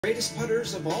Greatest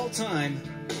putters of all time,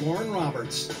 Loren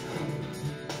Roberts.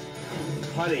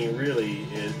 Putting really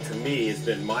is, to me, has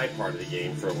been my part of the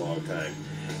game for a long time.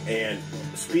 And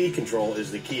speed control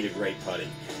is the key to great putting.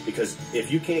 Because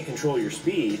if you can't control your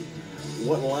speed,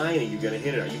 what line are you going to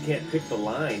hit it on? You can't pick the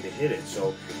line to hit it.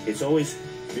 So it's always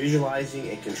visualizing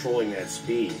and controlling that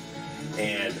speed.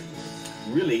 And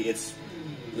really, it's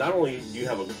not only do you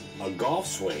have a golf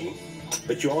swing,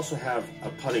 but you also have a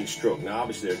putting stroke. Now,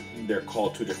 obviously, they're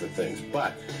called two different things,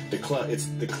 but the club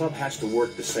has to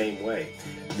work the same way.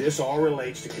 This all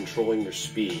relates to controlling your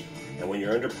speed. And when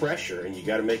you're under pressure and you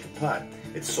got to make a putt,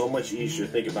 it's so much easier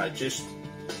to think about just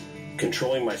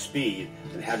controlling my speed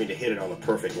than having to hit it on the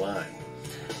perfect line.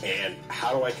 And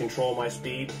how do I control my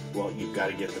speed? Well, you've got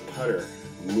to get the putter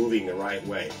moving the right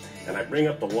way. And I bring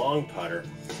up the long putter.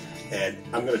 And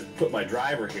I'm going to put my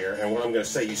driver here, and what I'm going to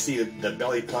say, you see the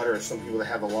belly putter, and some people that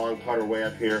have a long putter way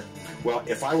up here. Well,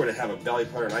 if I were to have a belly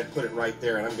putter and I put it right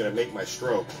there and I'm going to make my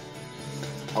stroke,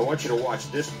 I want you to watch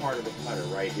this part of the putter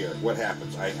right here. What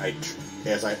happens?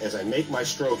 As I make my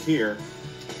stroke here,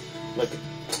 look,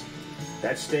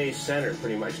 that stays centered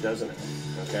pretty much, doesn't it?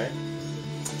 Okay?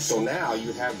 So now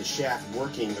you have the shaft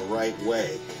working the right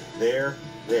way. There,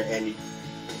 and it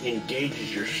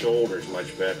engages your shoulders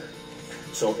much better.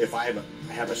 So if I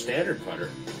have a standard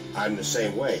putter, I'm the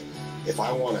same way. If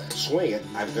I want to swing it,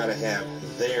 I've got to have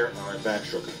there on my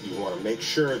backstroke. You want to make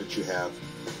sure that you have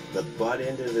the butt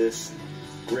end of this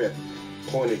grip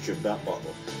pointed at your belt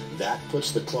buckle. That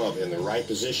puts the club in the right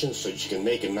position so that you can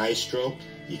make a nice stroke.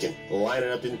 You can line it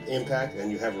up in impact,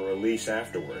 and you have a release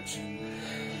afterwards.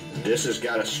 This has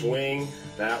got to swing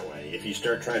that way. If you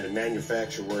start trying to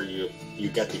manufacture where you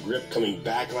got the grip coming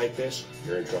back like this,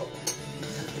 you're in trouble.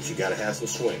 But you got to have some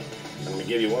swing. I'm going to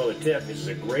give you one other tip. This is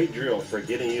a great drill for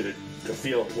getting you to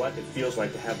feel what it feels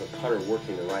like to have the putter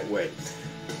working the right way.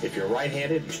 If you're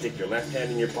right-handed, you stick your left hand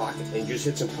in your pocket and you just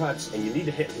hit some putts, and you need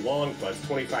to hit long putts,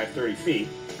 25, 30 feet,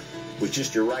 with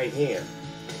just your right hand.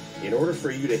 In order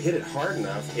for you to hit it hard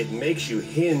enough, it makes you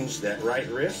hinge that right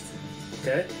wrist,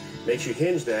 okay? Makes you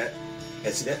hinge that,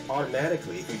 and so that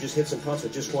automatically, if you just hit some putts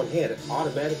with just one hand, it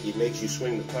automatically makes you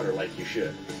swing the putter like you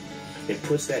should. It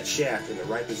puts that shaft in the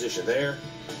right position there,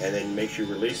 and then makes you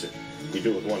release it. You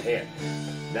do it with one hand.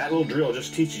 That little drill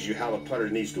just teaches you how the putter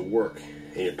needs to work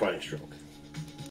in your putting stroke.